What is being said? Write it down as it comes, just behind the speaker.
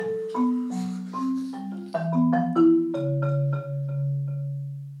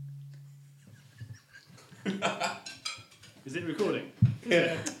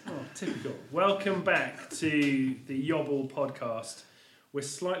welcome back to the Yobble podcast. We're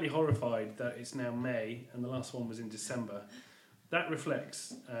slightly horrified that it's now May and the last one was in December. That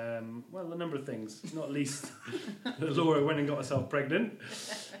reflects, a number of things, not least that Laura went and got herself pregnant,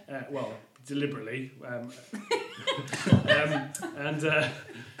 deliberately, and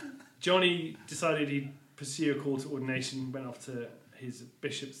Johnny decided he'd pursue a call to ordination, went off to his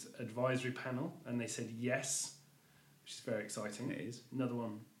bishop's advisory panel, and they said yes, which is very exciting. It is. Another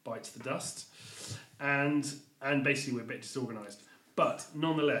one bites the dust, and basically we're a bit disorganised. But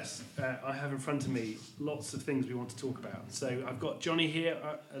nonetheless, I have in front of me lots of things we want to talk about. So I've got Johnny here,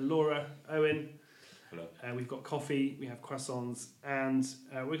 Laura, Owen. Hello. We've got coffee, we have croissants, and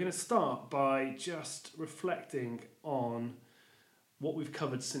we're going to start by just reflecting on what we've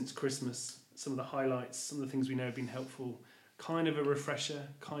covered since Christmas, some of the highlights, some of the things we know have been helpful, kind of a refresher,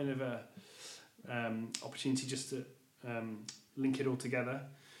 kind of a opportunity just to link it all together.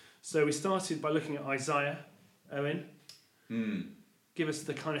 So we started by looking at Isaiah, Owen. Give us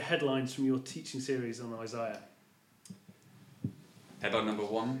the kind of headlines from your teaching series on Isaiah. Headline number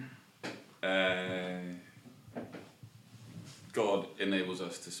 1. God enables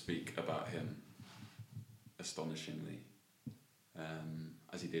us to speak about him astonishingly,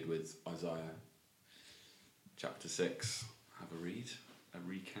 as he did with Isaiah. Chapter 6, have a read, a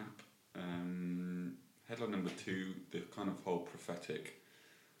recap. Headline number 2, the kind of whole prophetic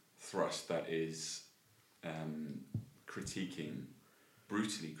thrust that is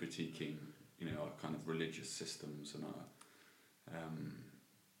brutally critiquing, our kind of religious systems and our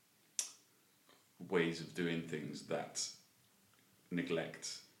ways of doing things that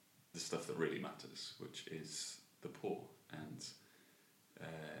neglect the stuff that really matters, which is the poor, and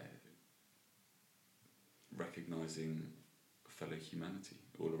recognising fellow humanity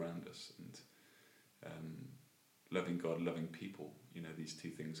all around us, and loving God, loving people. These two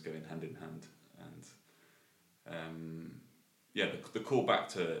things going hand in hand, and the call back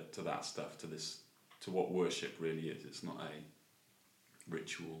to that stuff, to what worship really is. It's not a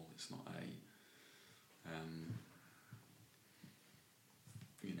ritual. It's not a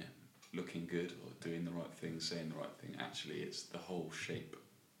looking good or doing the right thing, saying the right thing. Actually, it's the whole shape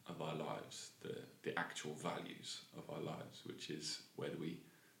of our lives, the actual values of our lives, which is, where do we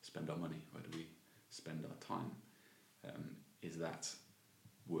spend our money? Where do we spend our time? Is that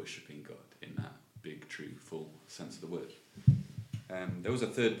worshipping God in that big, true, full sense of the word? There was a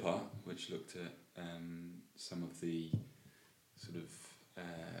third part which looked at some of the sort of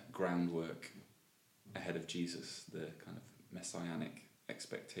groundwork ahead of Jesus, the kind of messianic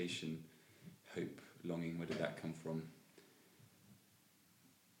expectation, hope, longing. Where did that come from?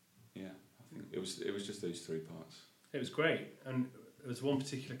 Yeah, I think it was just those 3 parts. It was great, and there was one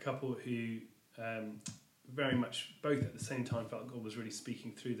particular couple who very much both at the same time felt God was really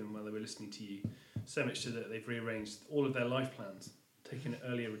speaking through them while they were listening to you, so much so that they've rearranged all of their life plans, taken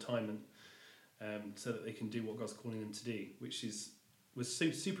earlier retirement, so that they can do what God's calling them to do, which was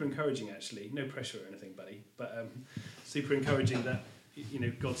super encouraging, actually. No pressure or anything, buddy, but super encouraging that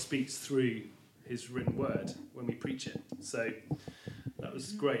God speaks through his written word when we preach it. So that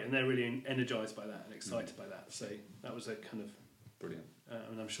was great, and they're really energized by that and excited by that. So that was a kind of brilliant.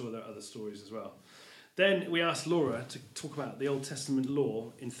 And I'm sure there are other stories as well. Then we asked Laura to talk about the Old Testament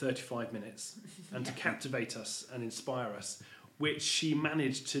law in 35 minutes and to captivate us and inspire us, which she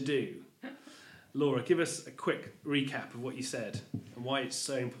managed to do. Laura, give us a quick recap of what you said and why it's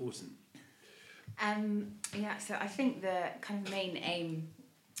so important. So I think the kind of main aim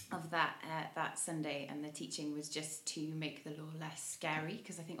of that Sunday and the teaching was just to make the law less scary,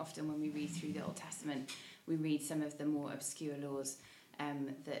 because I think often when we read through the Old Testament, we read some of the more obscure laws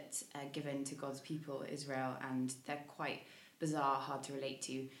that are given to God's people, Israel, and they're quite bizarre, hard to relate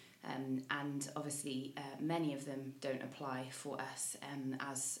to, and obviously many of them don't apply for us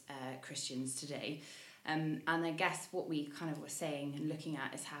as Christians today. And I guess what we kind of were saying and looking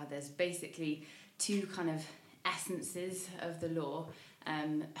at is how there's basically 2 kind of essences of the law,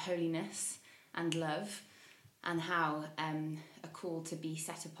 holiness and love, and how a call to be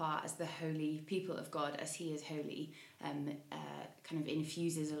set apart as the holy people of God, as he is holy, kind of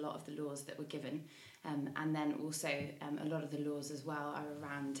infuses a lot of the laws that were given. And then also a lot of the laws as well are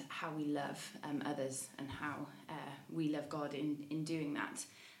around how we love others and how we love God in doing that.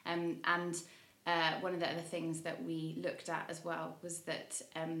 And one of the other things that we looked at as well was that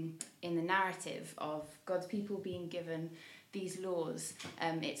in the narrative of God's people being given these laws,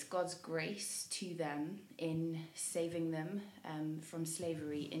 it's God's grace to them in saving them from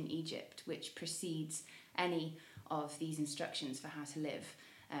slavery in Egypt, which precedes any of these instructions for how to live.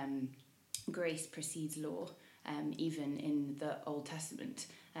 Grace precedes law, even in the Old Testament.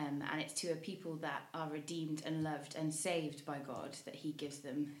 And it's to a people that are redeemed and loved and saved by God that he gives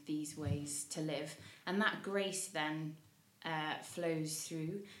them these ways to live. And that grace then flows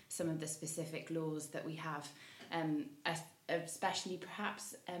through some of the specific laws that we have. Especially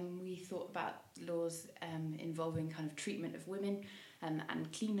perhaps we thought about laws involving kind of treatment of women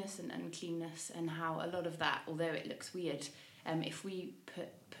and cleanness and uncleanness, and how a lot of that, although it looks weird, if we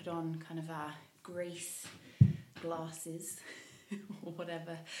put on kind of our grace glasses or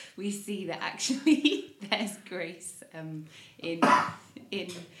whatever, we see that actually there's grace in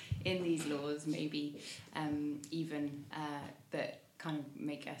these laws, maybe even that kind of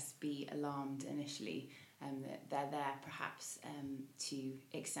make us be alarmed initially. That they're there perhaps to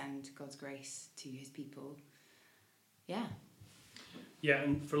extend God's grace to his people. Yeah. Yeah,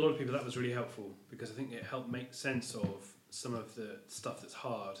 and for a lot of people that was really helpful, because I think it helped make sense of some of the stuff that's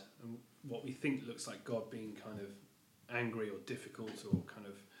hard and what we think looks like God being kind of angry or difficult or kind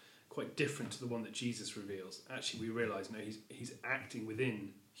of quite different to the one that Jesus reveals. Actually, we realise, no, he's acting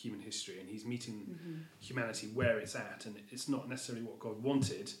within human history, and he's meeting humanity where it's at, and it's not necessarily what God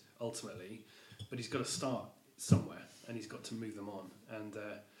wanted ultimately, but he's got to start somewhere, and he's got to move them on. And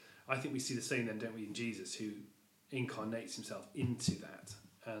I think we see the same then, don't we, in Jesus, who incarnates himself into that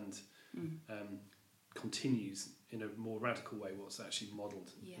and continues in a more radical way what's actually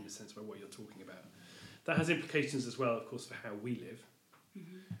modelled in the sense of what you're talking about. That has implications as well, of course, for how we live,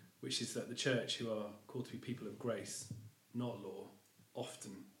 which is that the church, who are called to be people of grace, not law,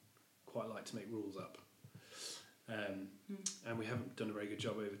 often quite like to make rules up. And we haven't done a very good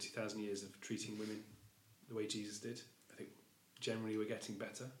job over 2,000 years of treating women the way Jesus did. I think generally we're getting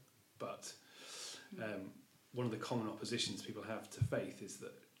better, but one of the common oppositions people have to faith is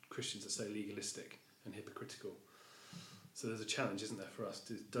that Christians are so legalistic and hypocritical. So there's a challenge, isn't there, for us?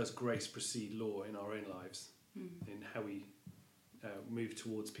 Does grace precede law in our own lives, in how we move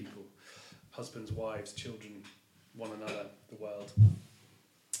towards people, husbands, wives, children, one another, the world?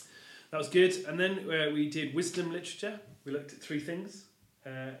 That was good. And then we did wisdom literature. We looked at 3 things.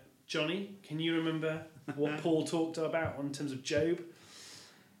 Johnny, can you remember what Paul talked about in terms of Job?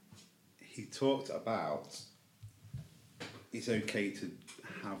 He talked about it's okay to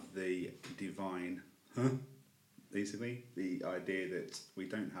have the divine, basically, the idea that we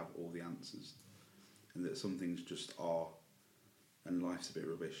don't have all the answers and that some things just are and life's a bit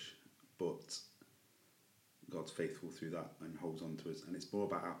rubbish, but God's faithful through that and holds on to us, and it's more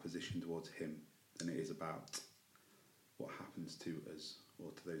about our position towards him than it is about what happens to us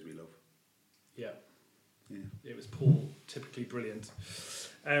or to those we love. Yeah. It was Paul, typically brilliant.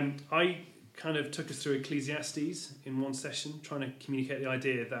 I kind of took us through Ecclesiastes in one session, trying to communicate the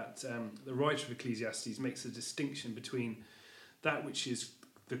idea that the writer of Ecclesiastes makes a distinction between that which is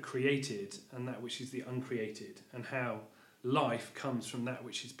the created and that which is the uncreated, and how life comes from that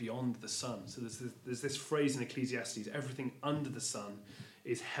which is beyond the sun. So there's this phrase in Ecclesiastes: everything under the sun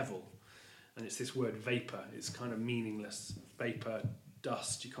is hevel, and it's this word vapor. It's kind of meaningless vapor,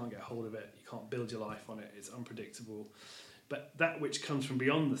 dust. You can't get hold of it. You can't build your life on it. It's unpredictable. But that which comes from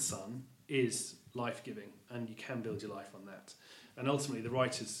beyond the sun is life-giving, and you can build your life on that. And ultimately, the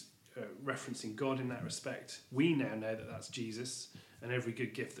writer's referencing God in that respect. We now know that that's Jesus and every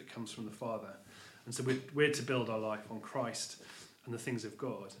good gift that comes from the Father. And so we're to build our life on Christ and the things of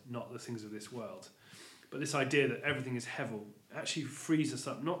God, not the things of this world. But this idea that everything is hevel actually frees us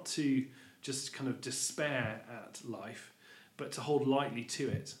up not to just kind of despair at life, but to hold lightly to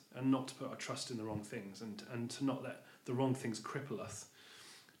it and not to put our trust in the wrong things, and to not let the wrong things cripple us.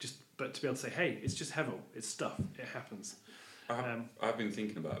 But to be able to say, hey, it's just hevel, it's stuff, it happens. I've been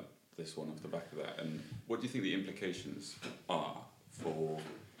thinking about this one off the back of that, and what do you think the implications are for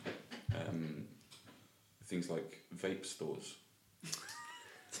things like vape stores?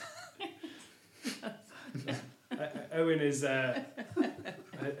 Owen is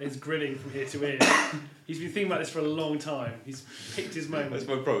grinning from ear to ear. He's been thinking about this for a long time. He's picked his moment. That's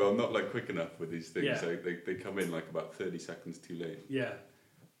my problem. I'm not quick enough with these things. Yeah. So they come in about 30 seconds too late. Yeah.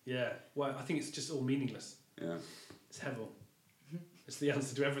 Well, I think it's just all meaningless. Yeah. It's hevel. It's the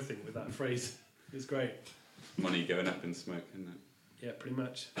answer to everything with that phrase. It's great. Money going up in smoke, isn't it? Yeah, pretty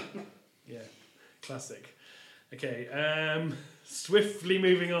much. Yeah, classic. Okay, swiftly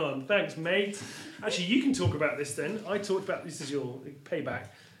moving on. Thanks, mate. Actually, you can talk about this then. I talked about, this is your payback.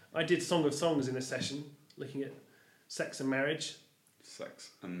 I did Song of Songs in a session, looking at sex and marriage.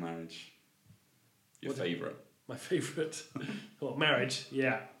 Sex and marriage. Your favourite? My favourite. What, marriage?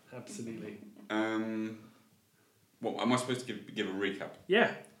 Yeah, absolutely. What am I supposed to give a recap?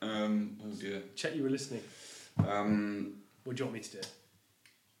 Yeah. Oh dear. Check you were listening. What do you want me to do?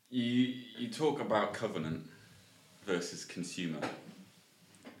 You talk about covenant, versus consumer.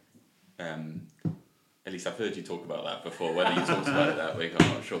 At least I've heard you talk about that before. Whether you talked about it that week, I'm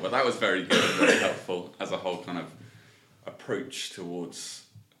not sure. But that was very good and very helpful as a whole kind of approach towards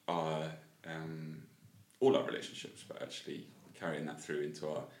our all our relationships, but actually carrying that through into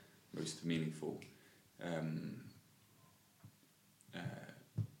our most meaningful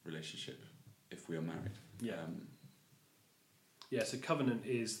relationship if we are married. Yeah, so covenant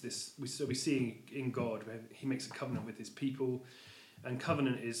is this, we see in God, where he makes a covenant with his people, and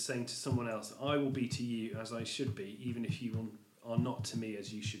covenant is saying to someone else, I will be to you as I should be, even if you are not to me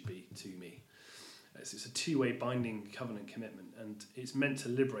as you should be to me. It's a two-way binding covenant commitment, and it's meant to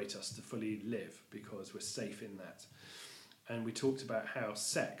liberate us to fully live because we're safe in that. And we talked about how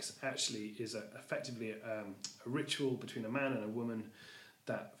sex actually is effectively a ritual between a man and a woman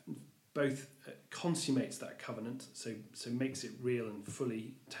that both consummates that covenant, so makes it real and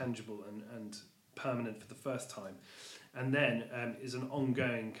fully tangible and permanent for the first time, and then is an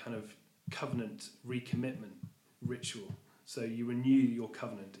ongoing kind of covenant recommitment ritual. So you renew your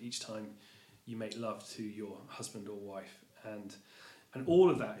covenant each time you make love to your husband or wife, and all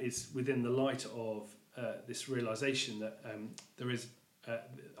of that is within the light of this realization that there is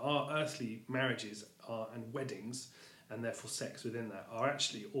our earthly marriages and weddings, and therefore sex within that, are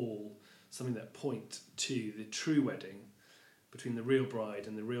actually all something that point to the true wedding between the real bride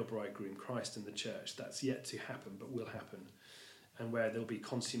and the real bridegroom, Christ and the church. That's yet to happen, but will happen, and where there'll be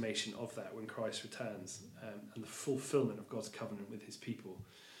consummation of that when Christ returns, and the fulfillment of God's covenant with his people,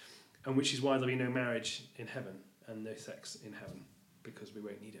 and which is why there'll be no marriage in heaven and no sex in heaven, because we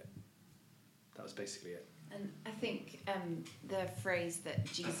won't need it. That was basically it. And I think the phrase that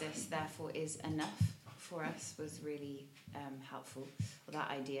Jesus therefore is enough for us was really helpful, or that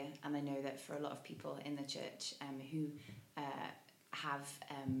idea. And I know that for a lot of people in the church who have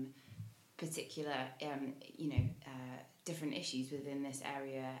particular different issues within this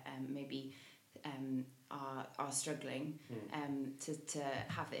area, maybe are struggling, to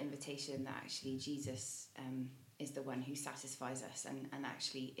have the invitation that actually Jesus is the one who satisfies us and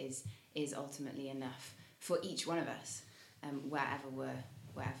actually is ultimately enough for each one of us, wherever we're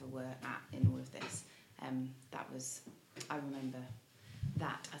at in all of this. I remember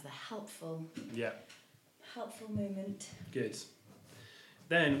that as a helpful moment. Good.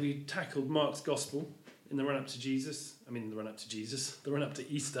 Then we tackled Mark's Gospel in the run-up to Jesus. The run-up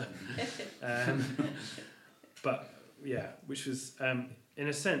to Easter. Which was, in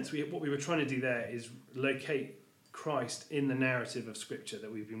a sense, what we were trying to do there is locate Christ in the narrative of Scripture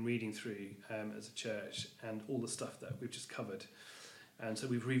that we've been reading through as a church, and all the stuff that we've just covered. And so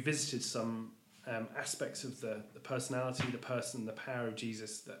we've revisited some aspects of the personality, the person, the power of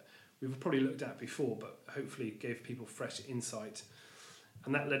Jesus that we've probably looked at before, but hopefully gave people fresh insight.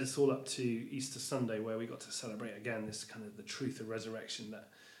 And that led us all up to Easter Sunday, where we got to celebrate again this kind of the truth of resurrection that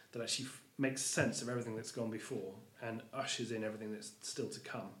actually makes sense of everything that's gone before and ushers in everything that's still to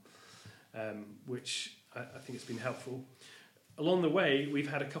come, which I think it's been helpful. Along the way, we've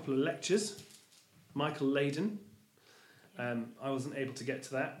had a couple of lectures. Michael Layden. I wasn't able to get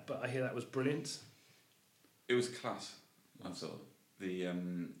to that, but I hear that was brilliant. It was class. I thought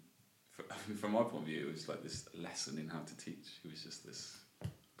from my point of view, it was like this lesson in how to teach. He was just this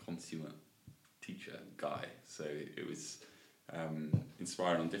consummate teacher guy. So it was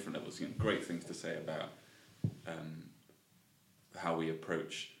inspiring on different levels. Great things to say about how we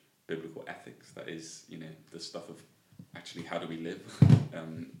approach biblical ethics. That is, the stuff of actually how do we live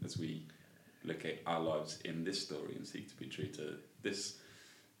as we look at our lives in this story and seek to be true to this,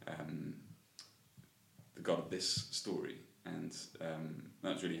 the God of this story. And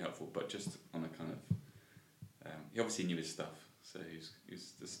that was really helpful. But just on a kind of, he obviously knew his stuff, so he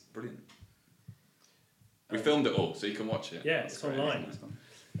was just brilliant. We filmed it all, so you can watch it. Yeah, it's online.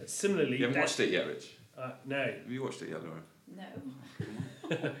 Similarly, you haven't watched it yet, Rich? No. Have you watched it yet, Laura? No.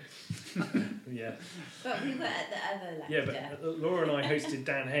 Yeah. But we were at the other lecture. Yeah, but Laura and I hosted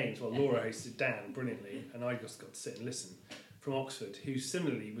Dan Haynes. Well, Laura hosted Dan brilliantly, and I just got to sit and listen, from Oxford, who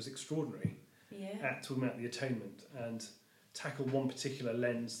similarly was extraordinary at talking about the atonement and tackled one particular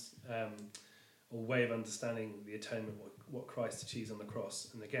lens or way of understanding the atonement, what Christ achieved on the cross.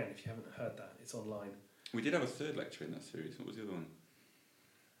 And again, if you haven't heard that, it's online. We did have a third lecture in that series. What was the other one?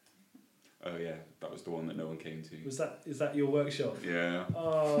 Oh yeah, that was the one that no one came to. Is that your workshop? Yeah.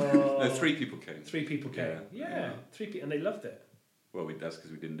 Oh. No, 3 people came. 3 people came. Yeah. 3 people, and they loved it. Well, that's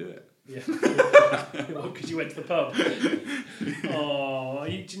because we didn't do it. Yeah. Well, because you went to the pub. Oh,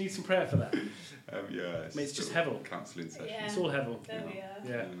 do you need some prayer for that? Yeah. Mate, it's just hevel. Counselling session. Yeah. It's all hevel. There we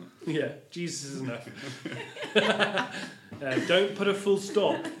are. Yeah. Jesus is enough. Don't put a full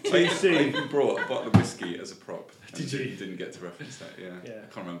stop too soon. I even brought a bottle of whiskey as a prop. Did you? Didn't get to reference that. Yeah. Yeah.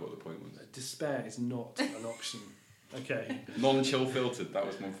 I can't remember what the point was. Despair is not an option. Okay. Non-chill filtered. That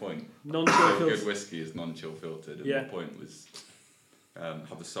was my point. Non-chill So filtered. good whiskey is non-chill filtered, and Yeah. the point was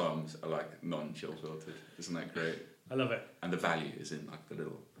how the Psalms are like non-chill filtered. Isn't that great? I love it. And the value is in like the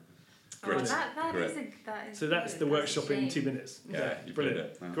little. Oh, Grit. that Grit. is that is So that's good. the That's a workshop in shame. 2 minutes. Yeah, you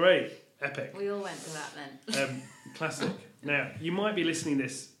brilliant. put it. Yeah. Great. Epic. We all went to that then. Classic. Now, you might be listening to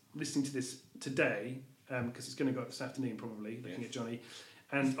this today, because it's going to go up this afternoon probably, looking at Johnny.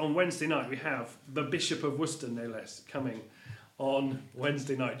 And on Wednesday night, we have the Bishop of Worcester, no less, coming on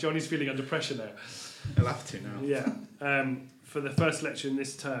Wednesday night. Johnny's feeling under pressure now. I'll have to now. Yeah. For the first lecture in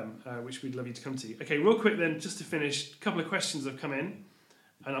this term, which we'd love you to come to. Okay, real quick then, just to finish, a couple of questions have come in,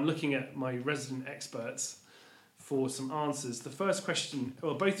 and I'm looking at my resident experts for some answers. The first question,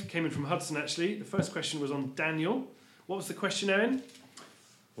 well, both came in from Hudson actually. The first question was on Daniel. What was the question, Owen?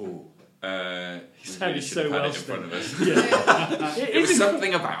 Oh, He sounded so well. well In front of us. Yeah. It was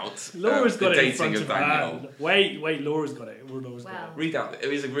something about Laura's got the it in front dating of of Daniel. her. Wait, Laura's got it. Laura's got Well. it. Read out. It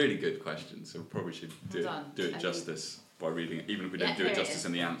was a really good question, so we probably should do Hold on. it justice by reading it. Even if we Yeah, don't do here it it justice is.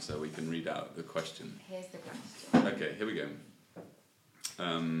 in the answer, we can read out the question. Here's the question. Okay, here we go.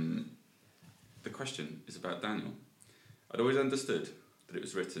 The question is about Daniel. I'd always understood that it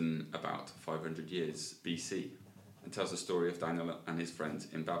was written about 500 years BC and tells the story of Daniel and his friends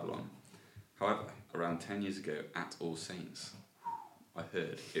in Babylon. However, around 10 years ago at All Saints, I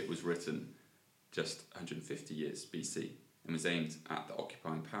heard it was written just 150 years BC and was aimed at the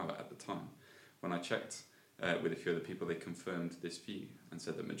occupying power at the time. When I checked with a few other people, they confirmed this view and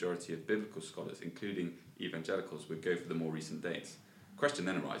said the majority of biblical scholars, including evangelicals, would go for the more recent dates. Question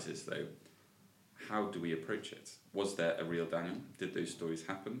then arises, though, how do we approach it? Was there a real Daniel? Did those stories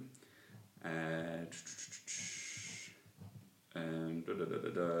happen?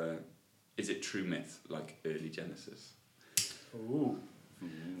 Is it true myth, like early Genesis? Ooh.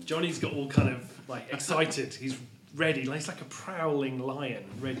 Johnny's got all kind of like excited. He's ready. He's like a prowling lion,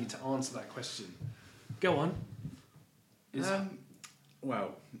 ready to answer that question. Go on.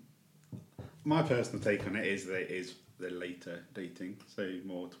 Well, my personal take on it is that it is the later dating, so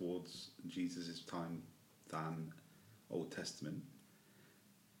more towards Jesus' time than Old Testament.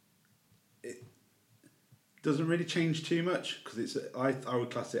 It doesn't really change too much because I would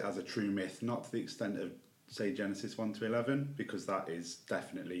class it as a true myth, not to the extent of say Genesis 1 to 11, because that is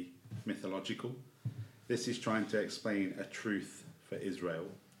definitely mythological. This is trying to explain a truth for Israel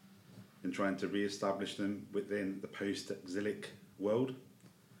and trying to re-establish them within the post-exilic world.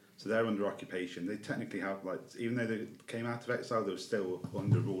 So they're under occupation. They technically have, like, even though they came out of exile, they were still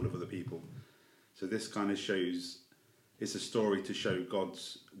under rule of other people. So this kind of shows, it's a story to show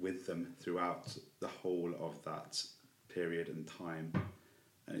God's with them throughout the whole of that period and time.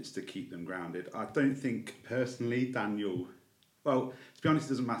 And it's to keep them grounded. I don't think, personally, Daniel... Well, to be honest, it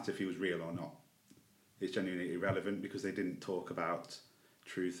doesn't matter if he was real or not. It's genuinely irrelevant because they didn't talk about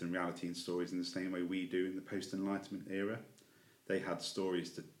truth and reality in stories in the same way we do in the post-Enlightenment era. They had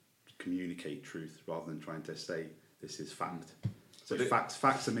stories to communicate truth rather than trying to say this is fact. So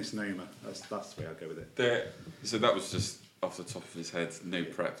fact's a misnomer. That's the way I go with it. So that was just off the top of his head, no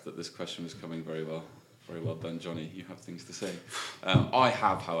prep that this question was coming very well. Very well done, Johnny. You have things to say. I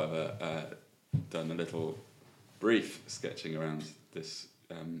have, however, done a little brief sketching around this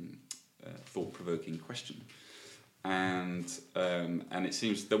thought-provoking question, and it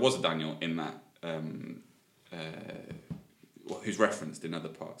seems there was a Daniel in that who's referenced in other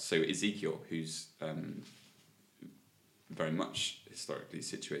parts. So Ezekiel, who's very much historically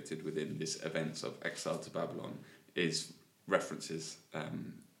situated within this events of exile to Babylon, references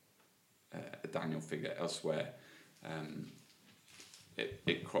a Daniel figure elsewhere.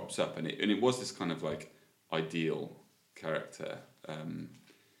 It crops up, and it was this kind of like ideal character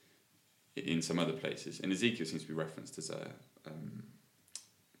in some other places. And Ezekiel seems to be referenced as a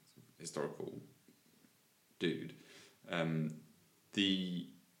historical dude.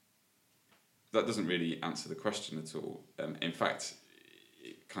 That doesn't really answer the question at all. In fact,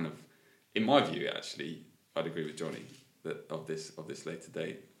 it kind of, in my view, actually, I'd agree with Johnny that of this later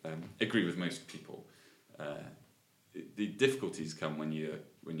date. Agree with most people. The difficulties come when you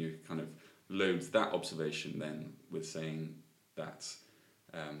kind of load that observation then with saying that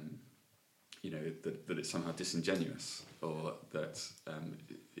that it's somehow disingenuous, or that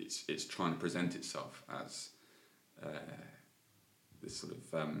it's trying to present itself as this sort of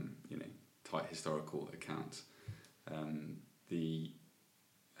tight historical account.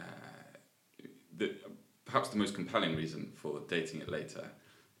 Perhaps the most compelling reason for dating it later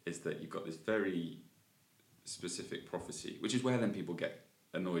is that you've got this very specific prophecy, which is where then people get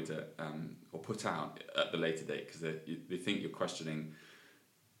annoyed at or put out at the later date because they think you're questioning,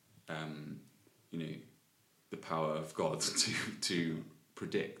 the power of God to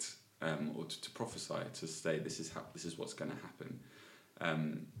predict or to prophesy, to say this is what's going to happen,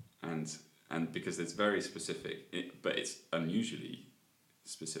 and because it's very specific, but it's unusually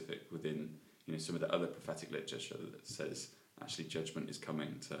specific within some of the other prophetic literature that says actually judgment is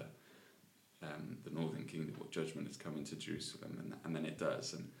coming to the northern kingdom, or judgment is coming to Jerusalem, and then it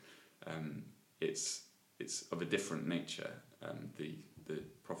does, and it's of a different nature. The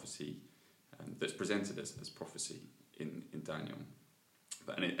prophecy that's presented as prophecy in Daniel,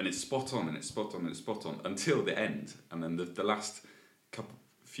 and it's spot on, and it's spot on, and it's spot on until the end, and then the last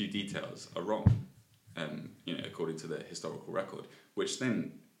few details are wrong, according to the historical record, which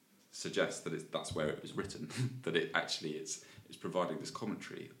then suggests that that's where it was written, that it actually it's providing this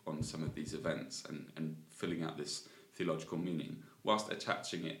commentary on some of these events and filling out this theological meaning, whilst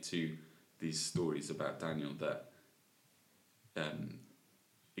attaching it to these stories about Daniel that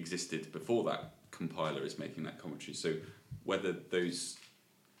existed before that compiler is making that commentary. So whether those,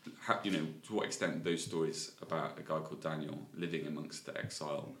 to what extent those stories about a guy called Daniel living amongst the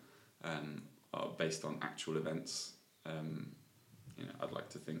exile are based on actual events, I'd like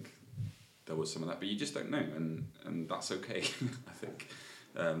to think there was some of that, but you just don't know, and that's okay, I think.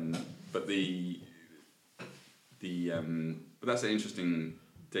 But but that's an interesting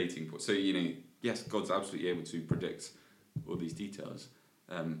dating point. So yes, God's absolutely able to predict all these details,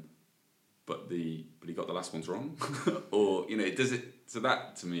 but he got the last ones wrong, or does it? So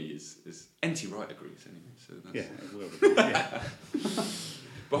that to me is N.T. Wright agrees anyway. So that's, it will. Yeah.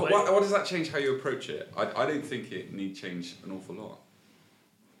 But what does that change how you approach it? I don't think it need change an awful lot.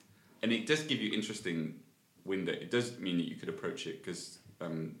 And it does give you interesting window. It does mean that you could approach it because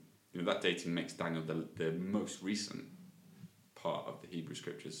that dating makes Daniel the most recent part of the Hebrew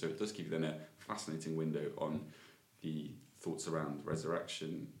Scriptures. So it does give you then a fascinating window on the thoughts around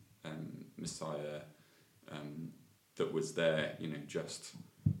resurrection, Messiah, that was there, just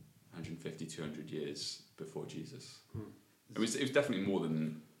 150, 200 years before Jesus. It was definitely more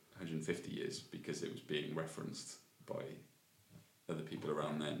than 150 years because it was being referenced by other people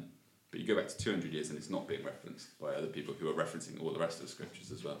around then. But you go back to 200 years and it's not being referenced by other people who are referencing all the rest of the scriptures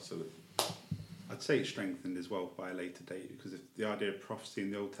as well. So I'd say it's strengthened as well by a later date, because if the idea of prophecy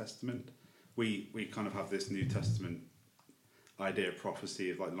in the Old Testament, we kind of have this New Testament idea of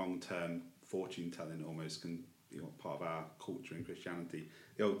prophecy of like long-term fortune telling almost, and part of our culture in Christianity.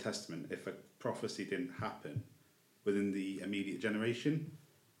 The Old Testament, if a prophecy didn't happen within the immediate generation,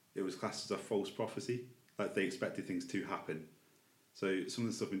 it was classed as a false prophecy. Like they expected things to happen. So some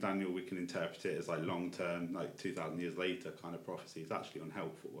of the stuff in Daniel, we can interpret it as like long-term, like 2,000 years later kind of prophecy. It's actually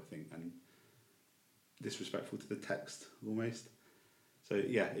unhelpful, I think, and disrespectful to the text almost. So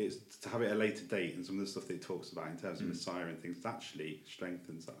yeah, it's to have it at a later date, and some of the stuff that it talks about in terms of Messiah and things actually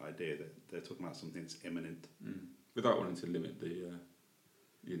strengthens that idea that they're talking about something that's imminent. Without wanting to limit the,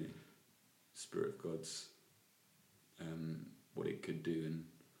 Spirit of God's, what it could do and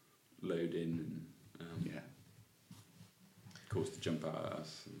load in and cause to jump out at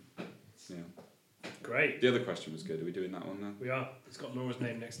us. Great. The other question was good. Are we doing that one now? We are. It's got Laura's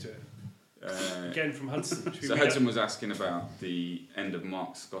name next to it. Again from Hudson. So Hudson was asking about the end of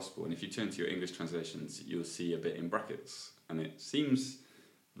Mark's Gospel, and if you turn to your English translations, you'll see a bit in brackets, and it seems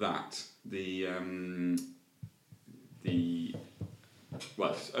that a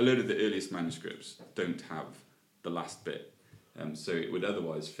load of the earliest manuscripts don't have the last bit, so it would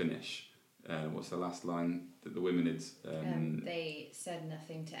otherwise finish. What's the last line that the women had? They said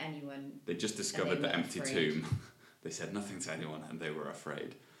nothing to anyone. They just discovered the empty tomb. They said nothing to anyone, and they were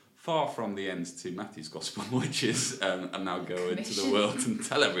afraid. Far from the end to Matthew's Gospel, which is and now go into the world and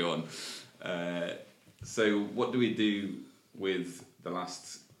tell everyone. So what do we do with the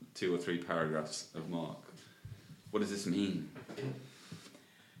last 2 or 3 paragraphs of Mark? What does this mean?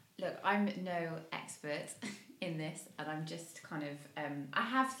 Look, I'm no expert in this, and I'm just kind of I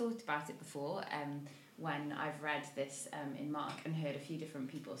have thought about it before when I've read this in Mark and heard a few different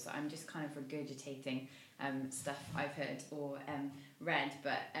people, so I'm just kind of regurgitating stuff I've heard or read,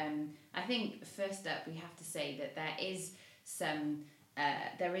 but I think first up we have to say that there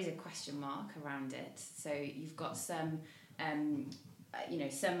is a question mark around it. So you've got some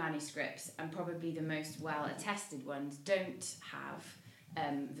some manuscripts, and probably the most well attested ones don't have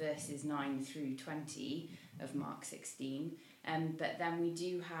verses 9 through 20 of Mark 16, but then we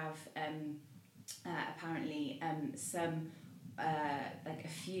do have apparently some like a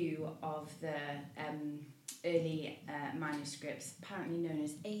few of the early manuscripts, apparently known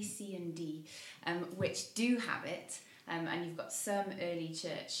as A, C and D, which do have it, And you've got some early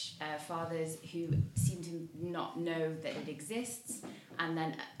church fathers who seem to not know that it exists, and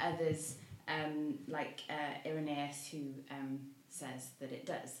then others like Irenaeus who says that it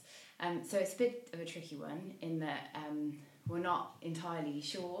does. So it's a bit of a tricky one in that we're not entirely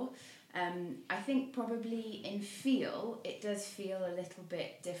sure. I think probably in feel, it does feel a little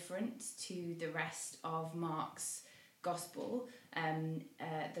bit different to the rest of Mark's gospel.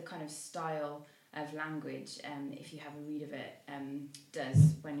 The kind of style of language, if you have a read of it,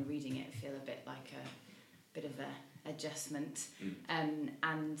 does, when you're reading it, feel a bit like a bit of a adjustment.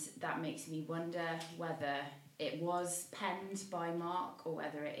 And that makes me wonder whether it was penned by Mark or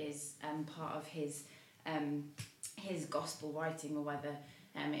whether it is part of his gospel writing, or whether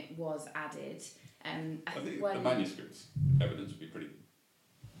it was added. I think the manuscript's evidence would be pretty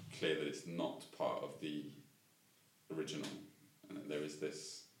clear that it's not part of the original, and that there is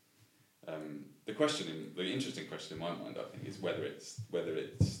this. The interesting question in my mind, I think, is whether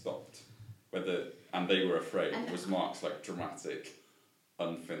it stopped, and they were afraid, was Mark's like dramatic,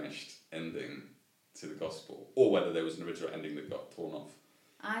 unfinished ending to the gospel, or whether there was an original ending that got torn off.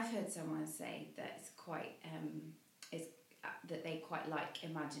 I've heard someone say that it's quite that they quite like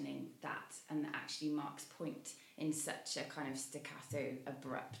imagining that, and that actually Mark's point in such a kind of staccato,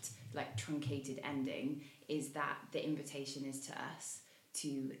 abrupt, like truncated ending is that the invitation is to us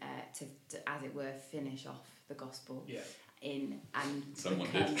to as it were, finish off the gospel. Yeah. Someone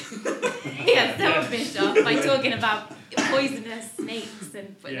become, did. someone finished off by talking about poisonous snakes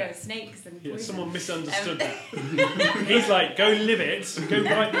and snakes and poison. Someone misunderstood that. He's like, go live it, go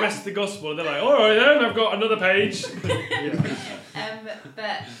write the rest of the gospel. And they're like, all right then, I've got another page.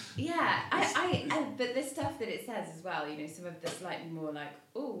 But yeah, but the stuff that it says as well, some of the slightly more like,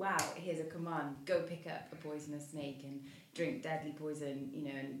 oh wow, here's a command, go pick up a poisonous snake and drink deadly poison,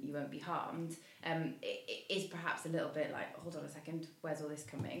 and you won't be harmed. It is perhaps a little bit like, hold on a second, where's all this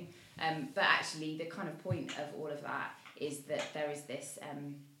coming? But actually, the kind of point of all of that is that there is this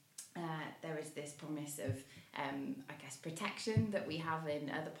promise of, I guess, protection that we have in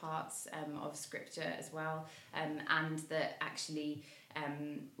other parts of Scripture as well, and that actually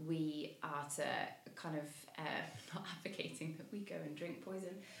we are to kind of not advocating that we go and drink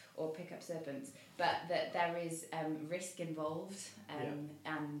poison or pick up serpents, but that there is risk involved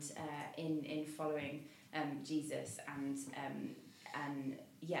and in following Jesus, and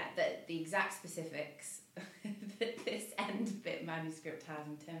that the exact specifics that this end bit manuscript has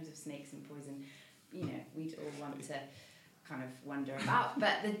in terms of snakes and poison, we'd all want to kind of wonder about,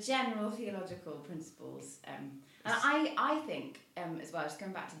 but the general theological principles, and I think as well, just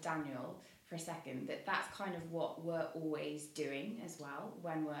going back to Daniel for a second, that's kind of what we're always doing as well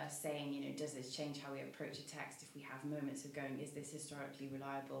when we're saying, does this change how we approach a text? If we have moments of going, is this historically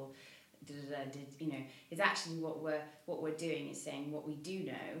reliable? Is actually what we're doing is saying what we do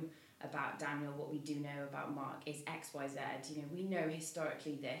know about Daniel, what we do know about Mark is X, Y, Z. We know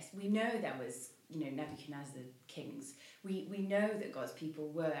historically this. We know there was, Nebuchadnezzar kings. We know that God's people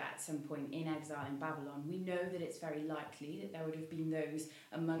were at some point in exile in Babylon. We know that it's very likely that there would have been those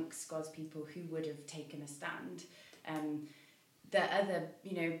amongst God's people who would have taken a stand. The other,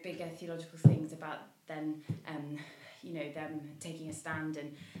 bigger theological things about then, them taking a stand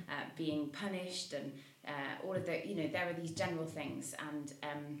and being punished and all of the, there are these general things, and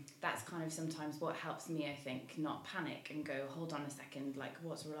that's kind of sometimes what helps me, I think, not panic and go, hold on a second, like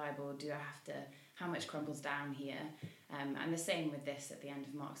what's reliable? Do I have to, how much crumbles down here? And the same with this at the end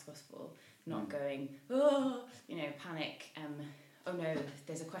of Mark's Gospel, not going, panic, oh no,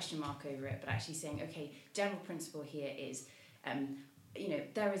 there's a question mark over it, but actually saying, okay, general principle here is,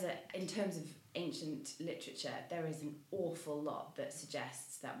 there is in terms of ancient literature, there is an awful lot that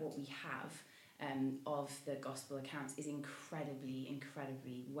suggests that what we have of the gospel accounts is incredibly,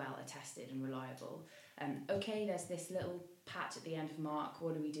 incredibly well attested and reliable. Okay, there's this little patch at the end of Mark,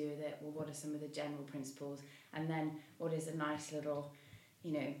 what do we do with it? Well, what are some of the general principles? And then what is a nice little,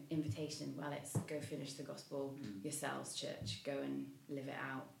 invitation? Well, it's go finish the gospel yourselves, church. Go and live it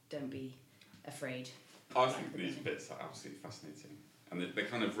out. Don't be afraid. I think these bits are absolutely fascinating. And they're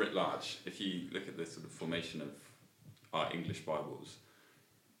kind of writ large. If you look at the sort of formation of our English Bibles,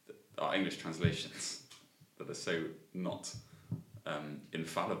 our English translations that are so not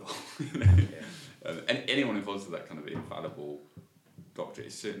infallible. And anyone involved with that kind of infallible doctrine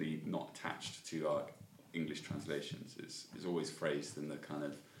is certainly not attached to our English translations. It's always phrased in the kind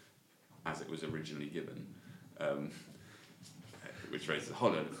of as it was originally given, which raises a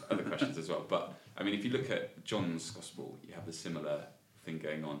whole lot of other questions as well. But I mean, if you look at John's Gospel, you have a similar thing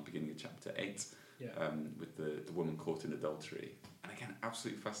going on beginning of chapter 8, with the woman caught in adultery. And again,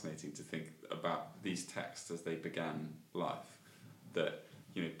 absolutely fascinating to think about these texts as they began life. That,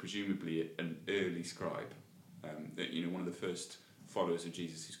 you know, presumably an early scribe, that, you know, one of the first followers of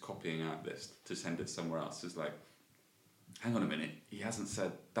Jesus who's copying out this to send it somewhere else is like, hang on a minute, he hasn't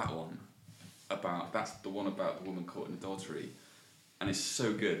said that one about, that's the one about the woman caught in adultery, and it's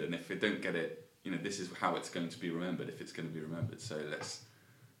so good, and if they don't get it, you know, this is how it's going to be remembered, if it's going to be remembered, so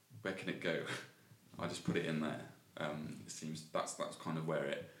where can it go? I'll just put it in there. It seems that's kind of where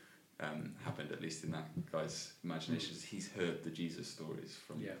it happened, at least in that guy's imagination. He's heard the Jesus stories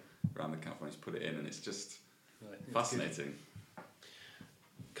from around the campfire, he's put it in, and it's just fascinating.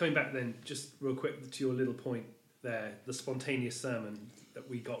 Coming back then, just real quick to your little point there, the spontaneous sermon that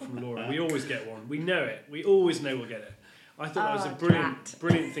we got from Laura. We always get one. We know it. We always know we'll get it. I thought that was a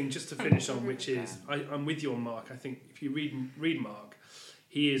brilliant thing just to finish on, which is, I'm with you on Mark. I think if you read Mark,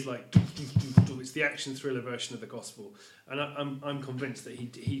 he is like, it's the action thriller version of the gospel. And I'm convinced that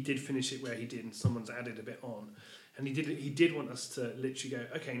he did finish it where he did, and someone's added a bit on. And he did want us to literally go,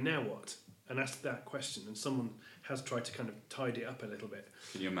 okay, now what? And ask that question. And someone has tried to kind of tidy it up a little bit.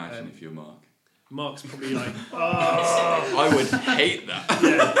 Can you imagine if you're Mark? Mark's probably like, I would hate that.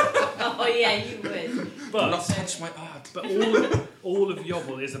 Yeah. Oh yeah, you would. But not touch my art. But all of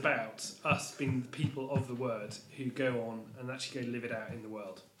Yobble is about us being the people of the word who go on and actually go live it out in the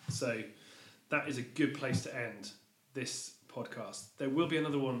world. So that is a good place to end this podcast. There will be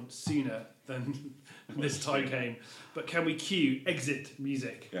another one sooner than this time came. But can we cue exit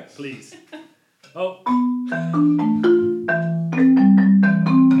music, yes, please? Oh.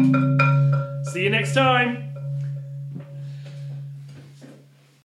 See you next time.